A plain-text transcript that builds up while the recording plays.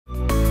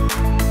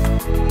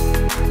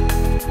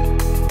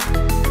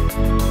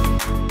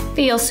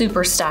Feel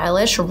super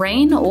stylish,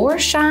 rain or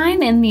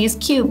shine, in these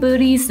cute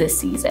booties this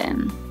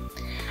season.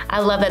 I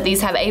love that these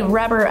have a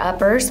rubber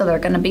upper, so they're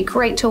going to be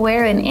great to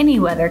wear in any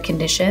weather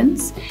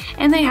conditions.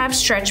 And they have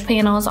stretch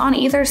panels on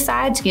either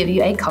side to give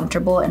you a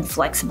comfortable and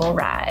flexible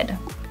ride.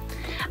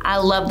 I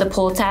love the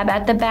pull tab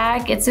at the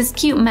back. It's this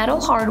cute metal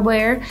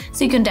hardware,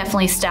 so you can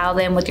definitely style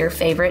them with your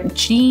favorite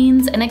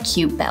jeans and a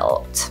cute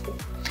belt.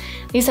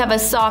 These have a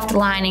soft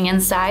lining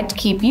inside to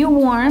keep you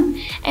warm,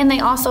 and they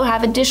also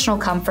have additional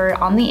comfort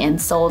on the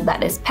insole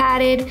that is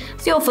padded,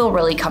 so you'll feel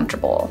really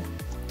comfortable.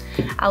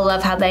 I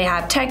love how they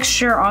have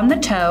texture on the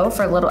toe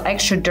for a little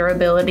extra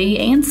durability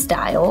and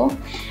style,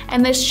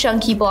 and this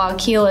chunky blog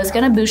heel is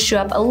going to boost you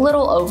up a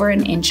little over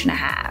 1.5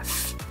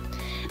 inches.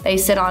 They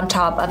sit on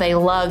top of a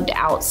lugged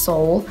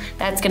outsole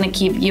that's going to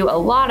give you a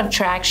lot of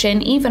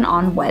traction even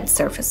on wet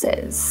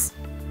surfaces.